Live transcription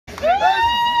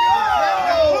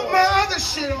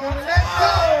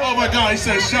went down. He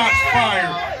said, shots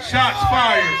fired. Shots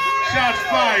fired. Shots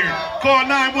fired. Call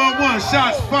 911.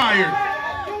 Shots fired.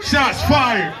 Shots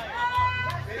fired.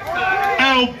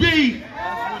 LB.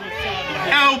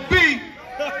 LB.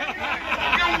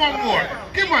 Give him one more.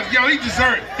 Give him one. Yo, he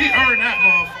deserved. He earned that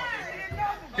motherfucker.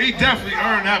 He definitely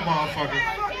earned that motherfucker.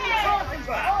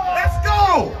 Let's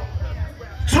go.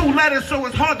 2 letters, so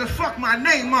it's hard to fuck my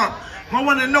name up. My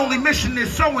one and only mission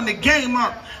is throwing the game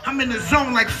up. I'm in the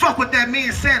zone like fuck what that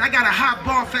man said. I got a hot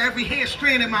ball for every hair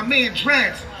strand in my man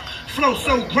dreads. Flow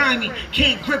so grimy,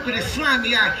 can't grip it, it's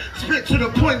slimy. I spit to the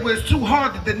point where it's too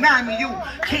hard to deny me. You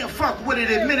can't fuck with it,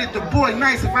 admitted the boy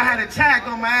nice. If I had a tag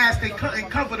on my ass, they couldn't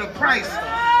cover the price.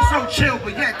 So chill,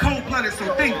 but yet cold-blooded,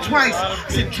 so think twice.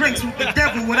 Sit drinks with the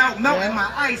devil without melting my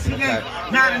ice. He ain't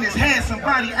nodding his hand,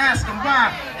 somebody ask him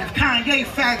why. If Kanye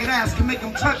faggot ass can make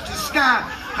him touch the sky,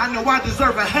 I know I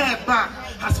deserve a head bop.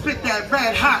 I spit that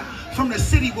red hot. From the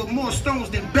city with more stones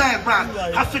than bad rock.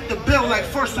 I fit the bill like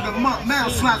first of the month mail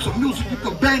slots with music you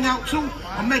could bang out to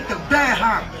or make the bad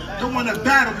hop. Don't wanna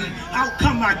battle me, out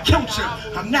come my culture.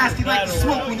 I'm nasty like the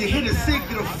smoke when you hit a cig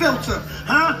to the filter.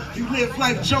 Huh? You live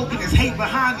life joking, there's hate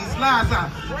behind these lies.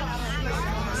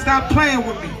 Stop playing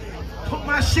with me. Put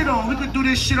my shit on, we could do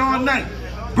this shit all night.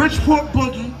 Bridgeport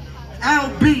Boogie,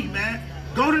 LB, man.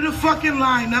 Go to the fucking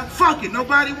lineup. Fuck it,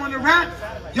 nobody wanna rap?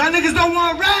 Y'all niggas don't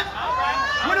wanna rap?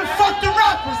 Where the fuck the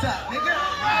rappers at, nigga?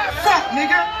 Fuck,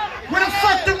 nigga. Where the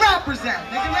fuck the rappers at,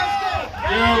 nigga? Let's go.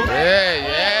 Yeah.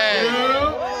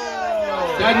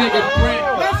 That nigga Brent.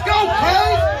 Let's go,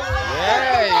 Craze.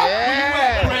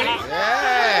 Yeah.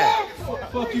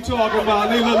 Fuck you talking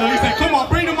about? He said, come on,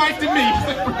 bring the mic to me. He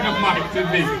said, bring the mic to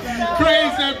me.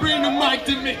 Craze said, bring the mic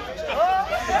to me.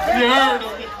 You heard him.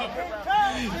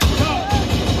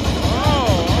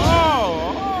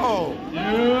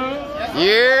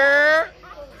 Yeah.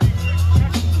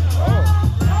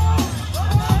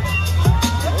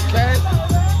 Okay.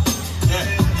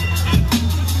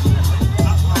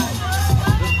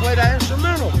 Just play that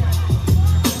instrumental.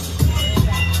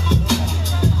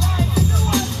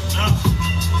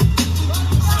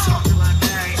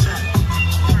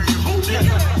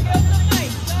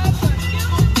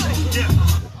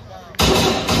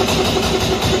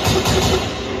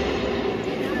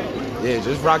 Yeah,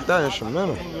 just rock that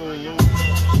instrumental.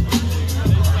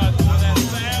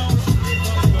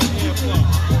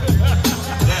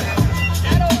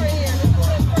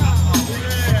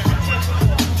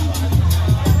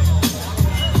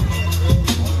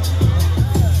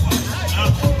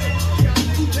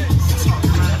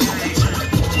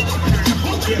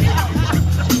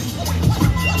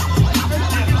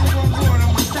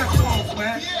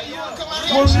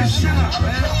 What's this shit up,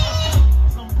 man?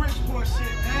 Some Bridgeport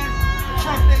shit, man.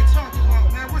 Fuck they talking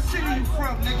about, man. What city you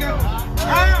from, nigga?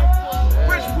 Huh?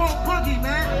 Bridgeport Boogie,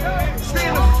 man.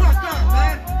 Stand the fuck up,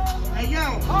 man. Hey,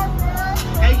 yo.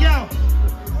 Hey, yo.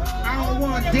 I don't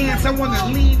want to dance. I want to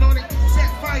lean on it. Set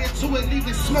fire to it. Leave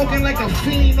it smoking like a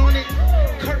fiend on it.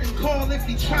 Curtain call if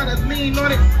he try to lean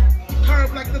on it.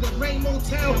 Curve like the Rain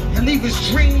Motel and leave his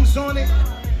dreams on it.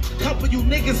 Couple you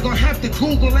niggas gonna have to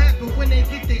Google that, but when they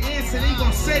get the answer, they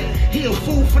gonna say he a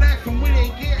fool for that. From when they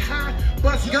get high,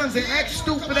 bust guns and act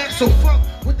stupid at. So fuck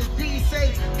what the D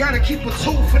say, gotta keep a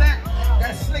tool for that.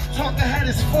 That slick talker had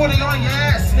his 40 on your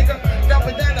ass, nigga.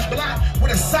 Dumping down the block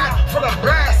with a sock full of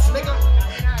brass, nigga.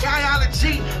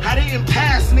 Biology, I didn't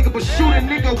pass, nigga, but shoot a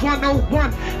nigga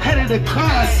 101 head of the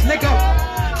class,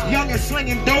 nigga. Young and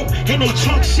slinging dope in they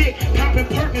trunk shit. Popping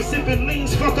Perkins, sipping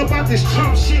leans, fuck about this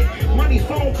Trump shit. Money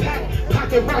phone pack,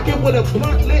 pocket rocket with a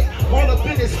blunt lit. All up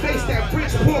in his face, that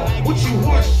Bridgeport, what you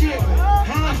horse shit,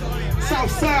 huh?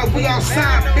 Southside, we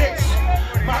outside, bitch.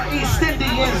 My East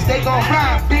Indians, they gon'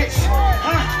 ride, bitch,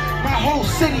 huh? My whole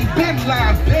city been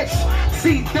live, bitch.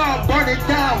 C-Dub, burn it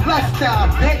down, lifestyle,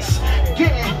 bitch.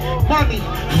 Getting money,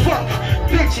 fuck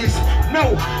bitches.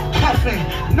 No cuffing,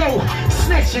 no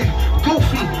snitching.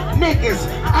 Goofy niggas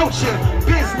out your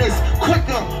business.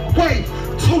 Quicker way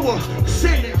to a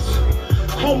sentence.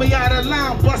 Homie out of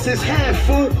line, bust his head,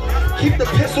 fool. Keep the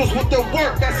pistols with the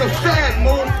work, that's a fad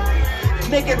move.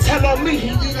 Nigga tell on me he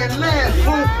eating land,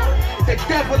 fool. The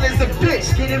devil is a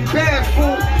bitch, getting bad,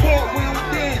 fool. Poor wheel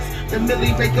dance, the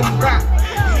Millie make him rock.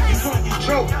 Niggas on your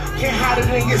joke, can't hide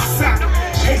it in your sock.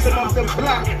 Chase him off the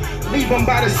block, leave him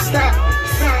by the stop.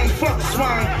 Sign, fuck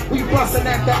swine, we bustin'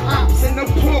 at the ops. In the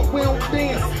port wheel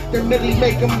dance, the Millie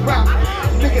make him rock.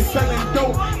 Niggas selling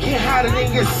dope, can't hide it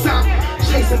in your sock.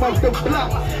 Chase him off the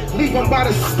block, leave him by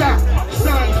the stop.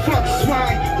 Sign, fuck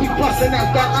swine, we bustin'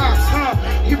 at the ops, huh?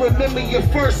 You remember your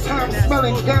first time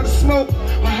smelling gun smoke?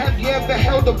 Or have you ever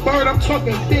held a bird? I'm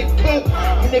talking big coke.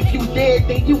 And if you did,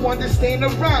 then you understand the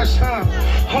rush, huh?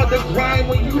 Hard to grind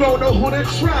when you don't know who to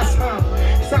trust, huh?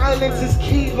 Silence is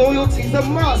key, loyalty's a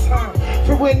must, huh?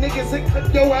 For when niggas that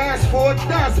cut your ass for a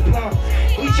dust blunt.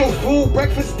 Eat your food,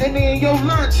 breakfast, dinner, and your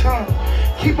lunch, huh?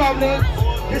 Keep on there.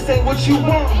 This ain't what you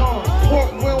want, huh?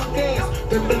 Pork will dance,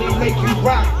 that really make you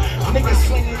rock. Niggas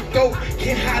slinging dope,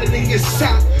 can't hide it in your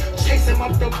sock. Chase him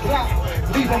up the block,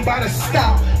 leave him by the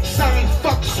stop. Sign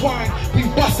fuck swine, we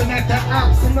bustin' at the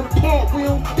ops. In the pork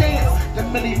will dance,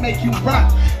 that really make you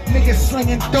rock. Niggas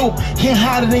slinging dope, can't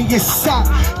hide it in your sock.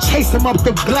 Chase him up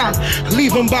the block,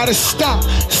 leave him by the stop.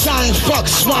 Sign fuck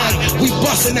swine, we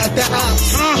bustin' at the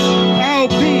ops.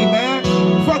 LB, man,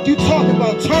 fuck you talking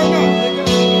about? Turn up, nigga.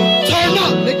 Turn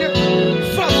up, nigga.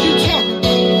 Fuck you talking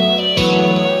about?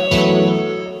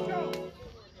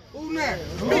 Who next?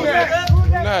 Who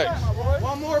Next.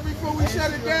 One more before we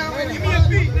shut it down. Give me a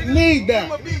beat, nigga. Need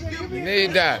that.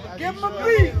 Need that. Give him a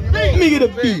beat. Let me get a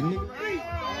beat, nigga.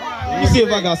 Let me see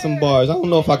if I got some bars. I don't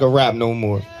know if I can rap no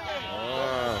more.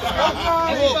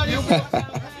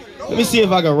 Let me see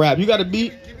if I can rap. You got a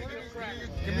beat?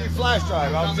 Give me a flash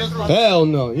drive. I was just Hell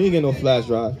no. You ain't get no flash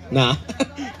drive. Nah.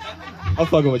 I'm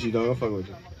fucking with you, dog. I'm fucking with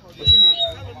you.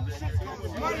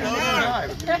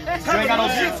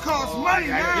 Shit costs money,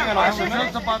 man. I was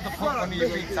just about to put one of your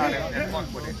beats on it and fuck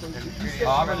with it. I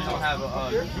already don't have a.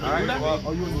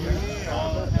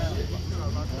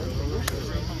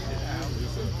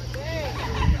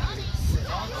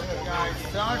 Guys,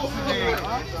 start today.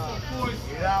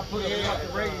 Yeah, I'll put a fucking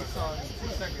reggae song in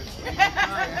 2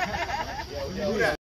 seconds.